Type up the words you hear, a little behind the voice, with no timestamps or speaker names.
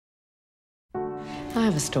I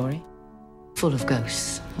have a story, full of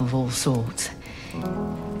ghosts of all sorts.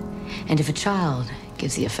 And if a child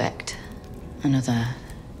gives the effect another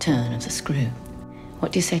turn of the screw,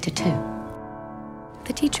 what do you say to two?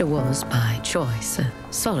 The teacher was, by choice, a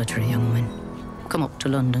solitary young woman, come up to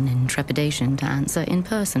London in trepidation to answer in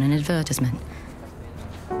person an advertisement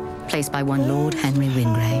placed by one Lord Henry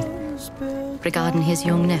Wingrave regarding his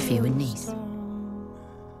young nephew and niece.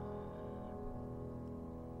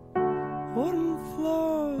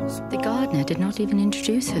 The gardener did not even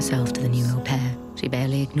introduce herself to the new au pair. She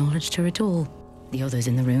barely acknowledged her at all. The others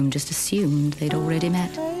in the room just assumed they'd already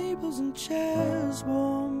met. So,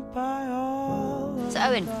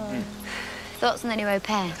 Owen, thoughts on the new au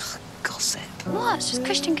pair? Ugh, gossip. What? It's just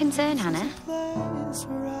Christian concern, Hannah.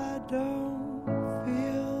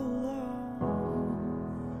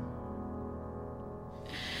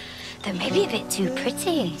 Though maybe a bit too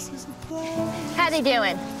pretty. How they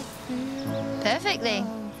doing? Perfectly.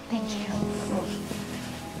 Thank you.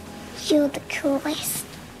 You're the coolest.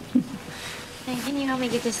 Hey, can you help me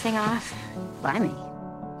get this thing off? Blimey.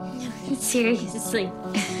 Seriously.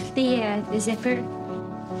 The zipper.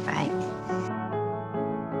 Right.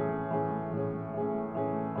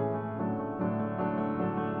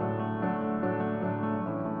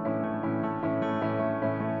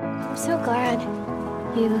 I'm so glad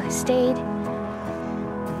you stayed.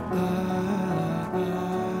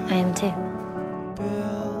 I am too.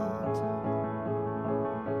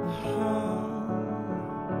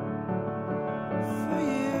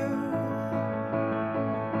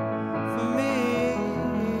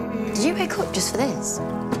 Did you wake up just for this?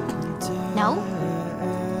 No?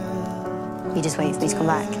 You just waited for me to come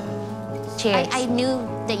back? Cheers. I knew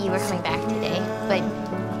that you were coming back today, but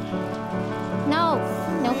no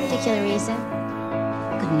particular reason.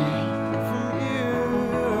 Good night.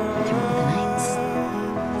 There will be other nights,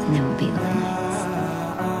 and there will be other nights.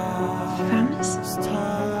 You promise?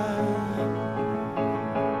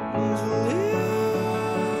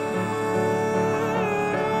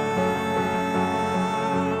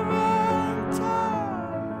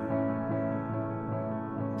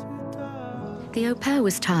 The au pair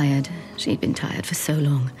was tired. She'd been tired for so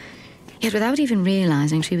long. Yet without even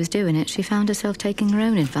realising she was doing it, she found herself taking her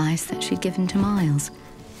own advice that she'd given to Miles.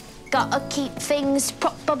 Gotta keep things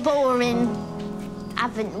proper boring,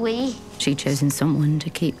 haven't we? She'd chosen someone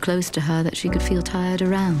to keep close to her that she could feel tired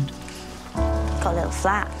around. Got a little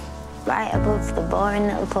flat, right above the boring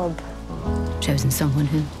little pub. Chosen someone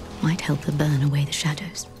who might help her burn away the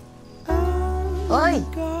shadows. Oi!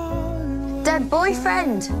 Dead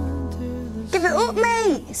boyfriend! Give it up,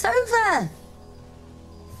 mate! It's over!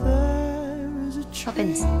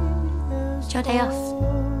 Poppins, it's your day off.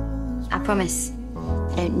 I promise.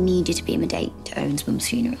 I don't need you to be my date to Owen's mum's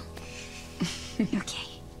funeral. Okay.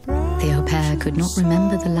 The au pair could not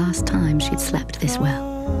remember the last time she'd slept this well.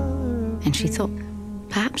 And she thought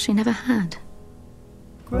perhaps she never had.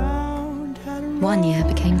 1 year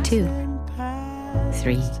became 2,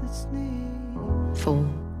 3, 4,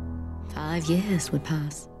 5 years would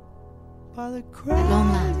pass. At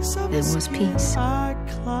long last, there was peace.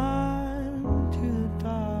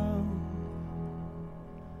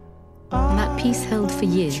 And that peace held for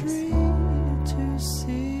years.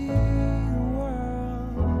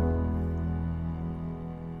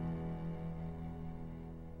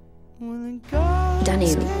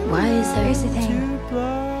 Danny, why is there... Here's the thing.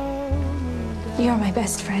 You're my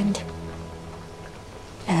best friend.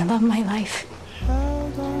 And I love my life.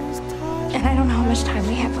 And I don't know how much time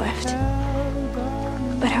we have left.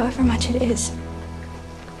 But however much it is,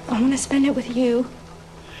 I want to spend it with you.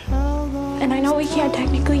 And I know we can't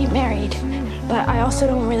technically get married, but I also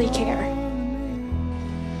don't really care.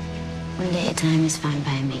 One day at a time is fine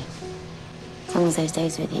by me. As long as those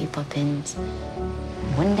days with you, Poppins.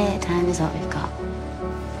 One day at a time is what we've got.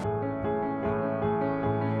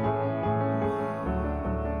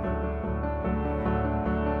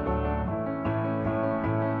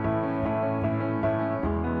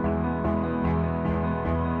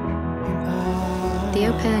 The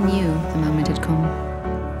au pair knew the moment had come.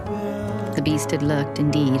 The beast had lurked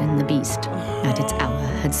indeed, and the beast, at its hour,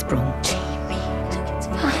 had sprung. Jamie, look, it's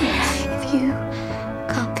fine. If you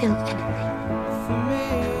can't feel anything,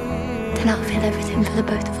 then I'll feel everything for the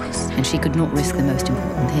both of us. And she could not risk the most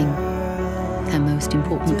important thing, her most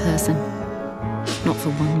important person, not for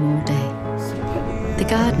one more day. The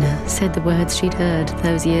gardener said the words she'd heard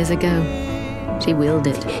those years ago. She willed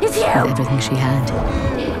it It's you! with everything she had.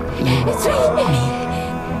 You, It's me!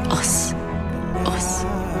 Us.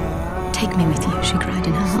 Take me with you, she cried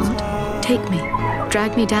in her heart. Take me.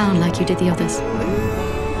 Drag me down like you did the others.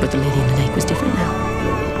 But the lady in the lake was different now.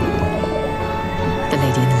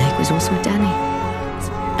 was also Dani.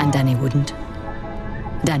 And Dani wouldn't.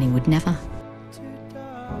 Dani would never.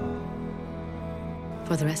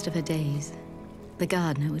 For the rest of her days, the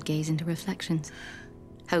gardener would gaze into reflections,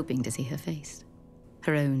 hoping to see her face,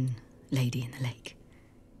 her own lady in the lake.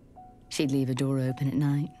 She'd leave a door open at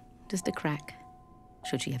night, just a crack,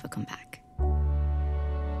 should she ever come back.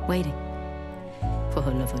 Waiting for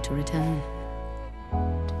her lover to return.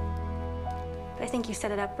 I think you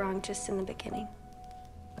set it up wrong just in the beginning.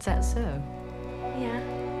 Is that so? Yeah.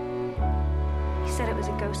 You said it was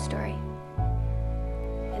a ghost story.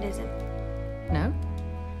 It isn't. No?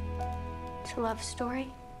 It's a love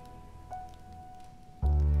story.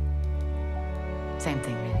 Same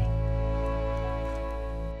thing, really.